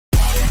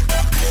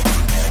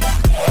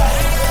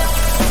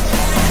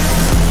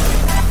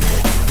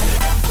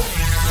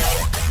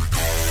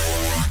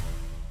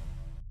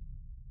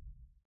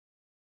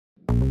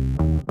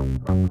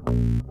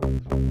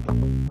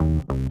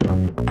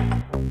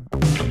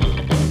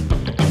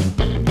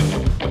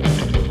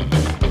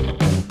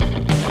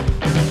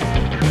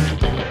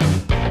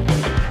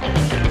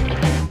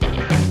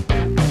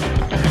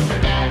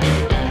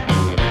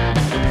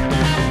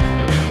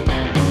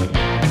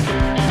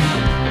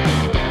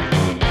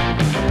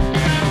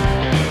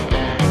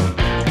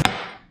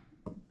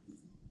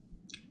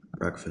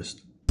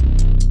breakfast.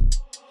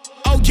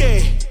 Oh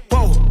yeah,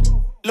 whoa,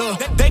 look,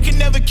 they can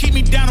never keep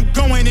me down, I'm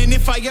going. And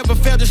if I ever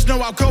fail, just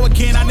know I'll go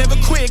again. I never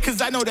quit,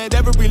 cause I know that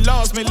every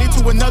loss may lead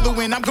to another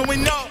win. I'm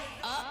going up.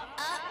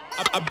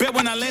 I bet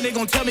when I land, they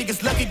gon' tell me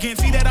it's luck again.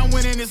 See that I'm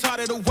winning, it's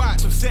harder to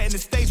watch. I'm setting the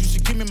stage, you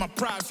should give me my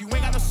props. You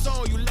ain't got no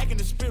soul, you lacking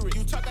the spirit.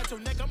 You talk out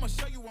your neck, I'ma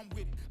show you I'm with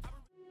it.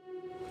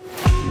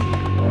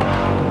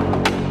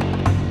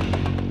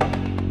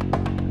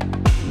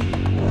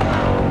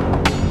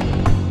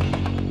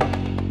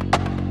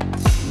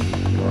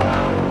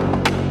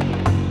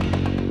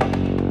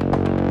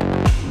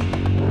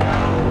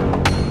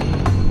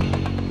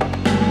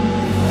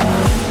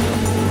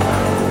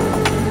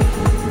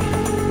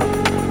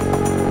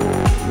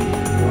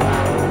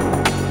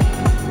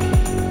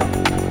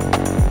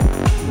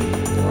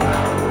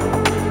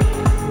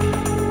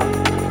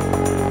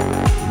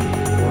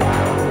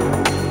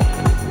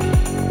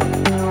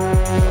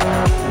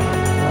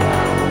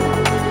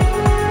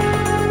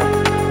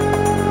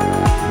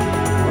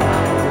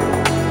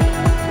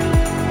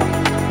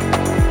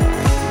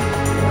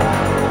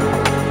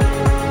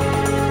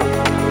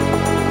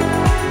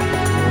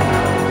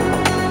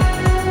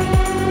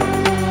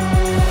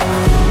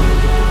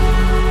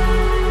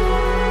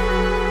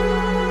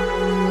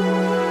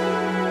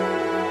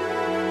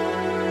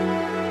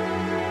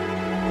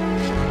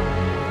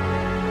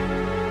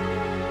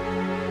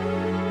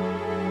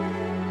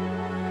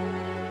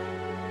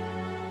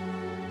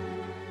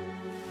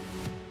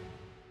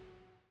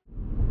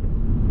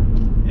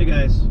 Hey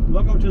guys,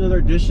 welcome to another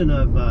edition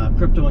of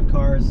Crypto and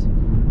Cars,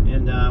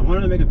 and I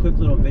wanted to make a quick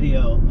little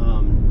video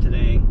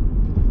today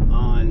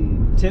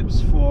on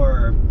tips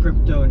for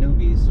crypto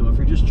newbies. So if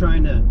you're just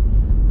trying to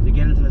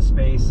get into the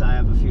space, I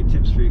have a few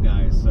tips for you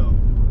guys. So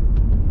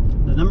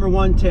the number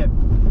one tip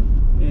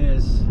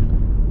is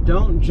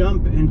don't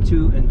jump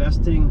into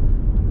investing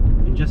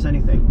in just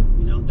anything.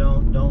 You know,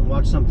 don't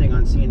watch something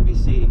on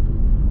CNBC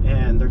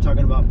and they're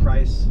talking about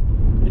price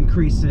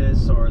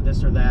increases or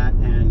this or that,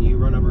 and you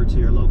run over to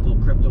your local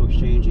crypto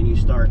exchange and you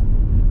start,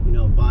 you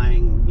know,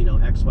 buying, you know,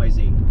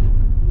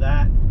 XYZ.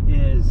 That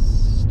is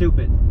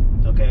stupid.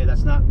 Okay,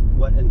 that's not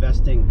what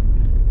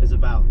investing is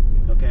about.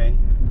 Okay,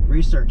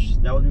 research.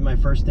 That would be my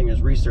first thing,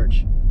 is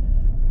research.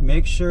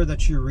 Make sure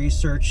that you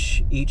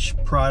research each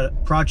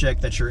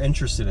project that you're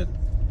interested in.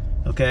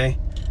 Okay,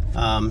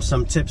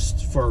 some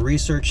tips for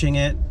researching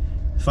it: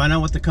 find out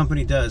what the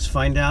company does,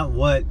 find out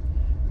what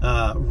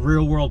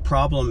real-world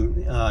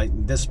problem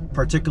this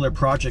particular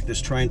project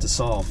is trying to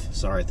solve.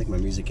 Sorry, I think my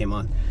music came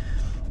on.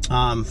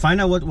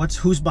 Find out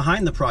who's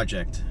behind the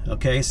project.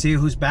 Okay, see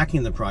who's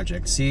backing the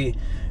project. See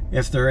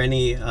if there are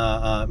any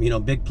you know,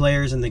 big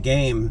players in the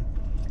game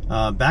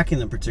backing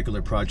the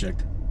particular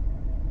project.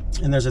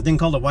 And there's a thing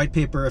called a white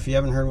paper. If you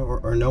haven't heard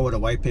or know what a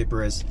white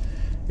paper is,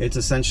 it's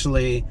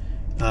essentially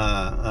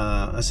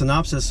a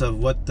synopsis of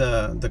what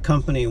the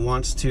company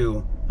wants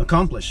to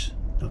accomplish.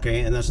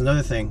 Okay, and that's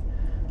another thing.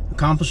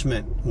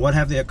 Accomplishment. What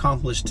have they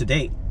accomplished to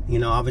date? You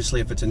know,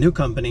 obviously if it's a new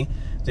company,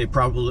 they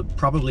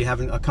probably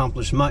haven't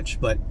accomplished much,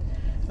 but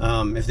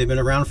if they've been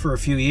around for a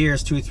few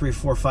years, 2, 3,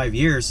 4, 5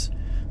 years,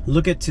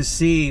 look at to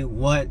see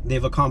what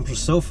they've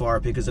accomplished so far.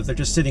 Because if they're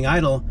just sitting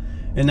idle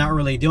and not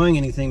really doing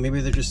anything,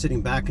 maybe they're just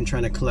sitting back and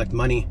trying to collect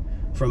money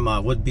from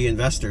would-be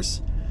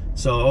investors.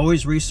 So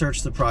always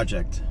research the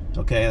project.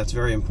 Okay, that's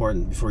very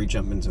important before you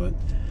jump into it.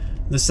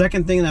 The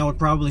second thing that I would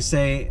probably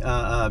say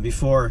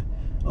before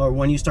or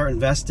when you start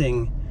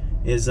investing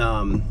is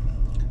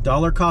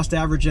dollar cost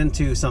average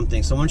into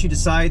something. So once you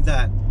decide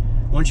that,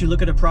 once you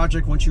look at a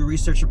project, once you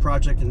research a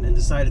project and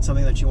decide it's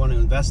something that you want to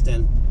invest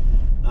in,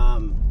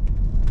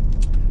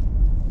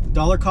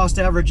 dollar cost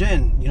average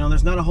in. You know,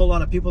 there's not a whole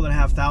lot of people that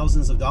have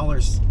thousands of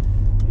dollars,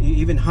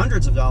 even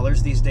hundreds of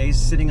dollars these days,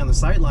 sitting on the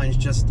sidelines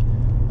just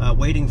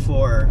waiting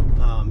for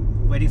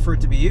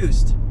it to be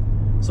used.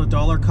 So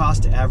dollar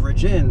cost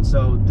average in.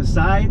 So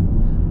decide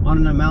on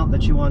an amount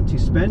that you want to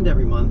spend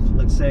every month.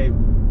 Let's say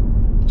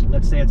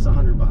it's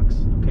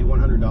 $100, okay,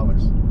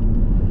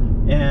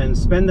 $100, and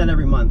spend that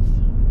every month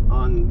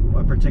on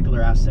a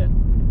particular asset.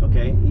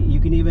 Okay, you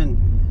can even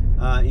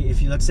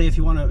let's say if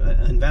you want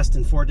to invest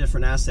in 4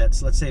 different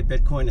assets, let's say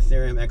Bitcoin,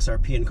 Ethereum,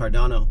 XRP, and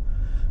Cardano,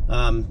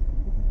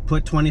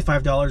 put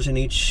 $25 in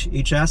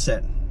each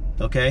asset.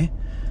 Okay,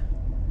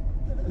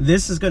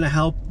 this is going to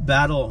help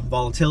battle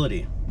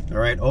volatility. All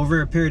right,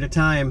 over a period of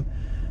time,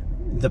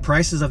 the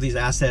prices of these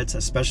assets,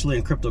 especially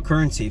in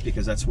cryptocurrency,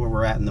 because that's where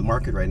we're at in the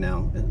market right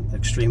now,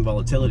 extreme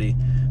volatility,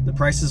 the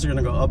prices are going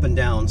to go up and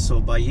down. So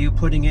by you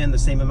putting in the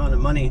same amount of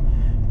money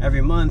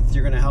every month,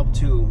 you're going to help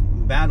to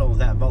battle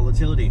that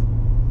volatility,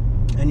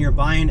 and your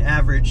buying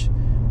average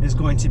is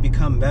going to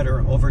become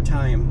better over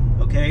time.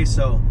 Okay,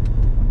 so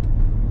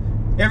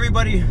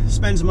everybody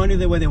spends money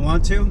the way they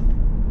want to.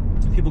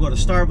 People go to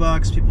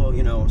Starbucks, people,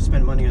 you know,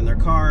 spend money on their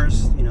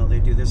cars, you know, they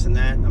do this and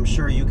that. I'm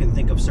sure you can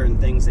think of certain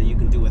things that you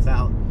can do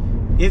without.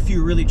 If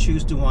you really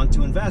choose to want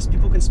to invest,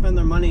 people can spend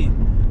their money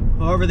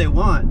however they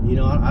want. You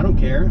know, I don't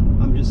care.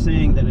 I'm just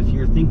saying that if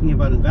you're thinking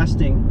about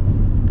investing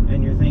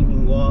and you're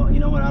thinking, well, you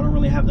know what, I don't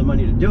really have the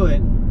money to do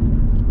it,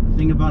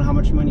 think about how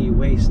much money you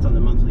waste on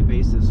a monthly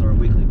basis or a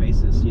weekly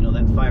basis. You know,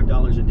 that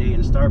 $5 a day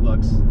in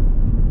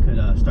Starbucks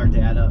could start to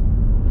add up.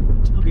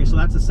 Okay, so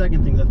that's the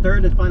second thing. The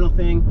third and final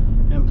thing,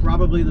 and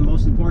probably the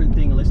most important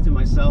thing, at least to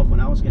myself when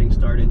I was getting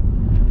started,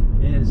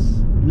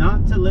 is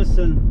not to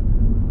listen.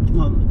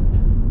 Well,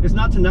 it's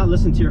not to not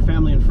listen to your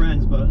family and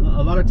friends, but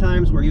a lot of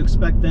times where you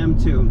expect them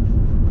to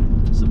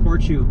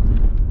support you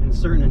in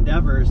certain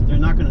endeavors, they're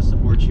not going to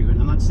support you. And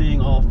I'm not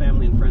saying all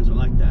family and friends are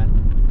like that.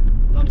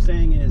 What I'm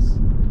saying is,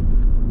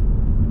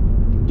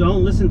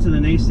 don't listen to the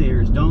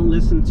naysayers. Don't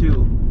listen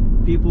to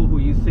people who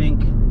you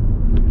think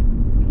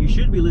you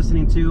should be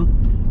listening to,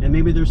 and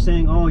maybe they're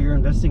saying, oh, you're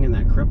investing in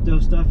that crypto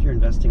stuff, you're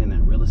investing in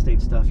that real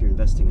estate stuff, you're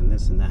investing in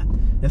this and that.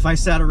 If I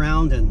sat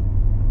around and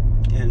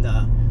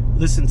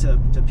listened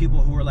to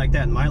people who were like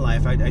that in my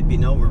life, I'd be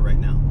nowhere right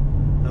now.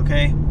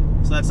 Okay,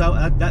 so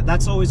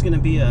that's always going to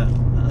be a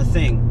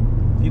thing.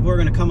 People are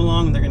going to come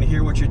along and they're going to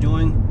hear what you're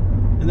doing,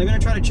 and they're going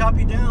to try to chop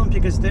you down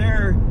because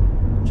they're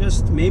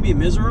just maybe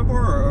miserable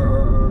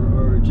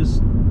or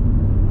just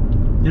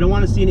they don't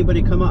want to see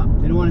anybody come up.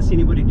 They don't want to see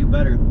anybody do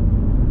better,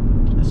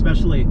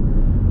 especially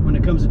when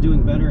it comes to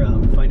doing better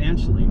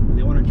financially.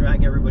 They want to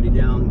drag everybody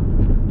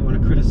down. They want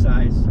to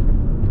criticize,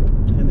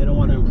 and they don't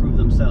want to improve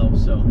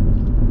themselves. So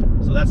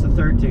that's the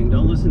third thing.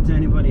 Don't listen to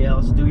anybody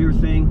else. Do your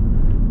thing.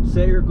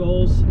 Set your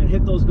goals and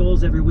hit those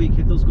goals every week.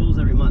 Hit those goals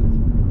every month.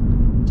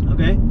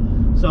 Okay?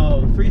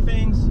 So 3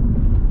 things.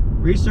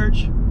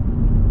 Research.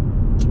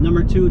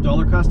 Number 2,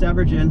 dollar cost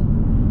average in.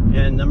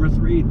 And number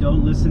 3,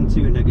 don't listen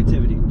to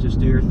negativity. Just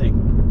do your thing.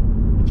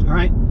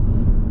 Alright?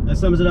 That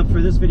sums it up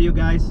for this video,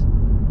 guys.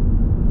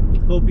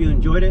 Hope you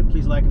enjoyed it.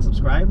 Please like and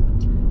subscribe.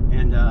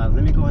 And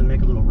let me go ahead and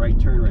make a little right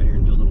turn right here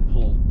and do a little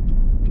pull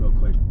real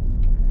quick.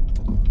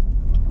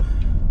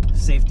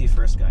 Safety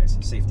first, guys.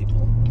 Safety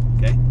pull.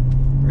 Okay?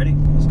 Ready?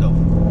 Let's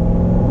go.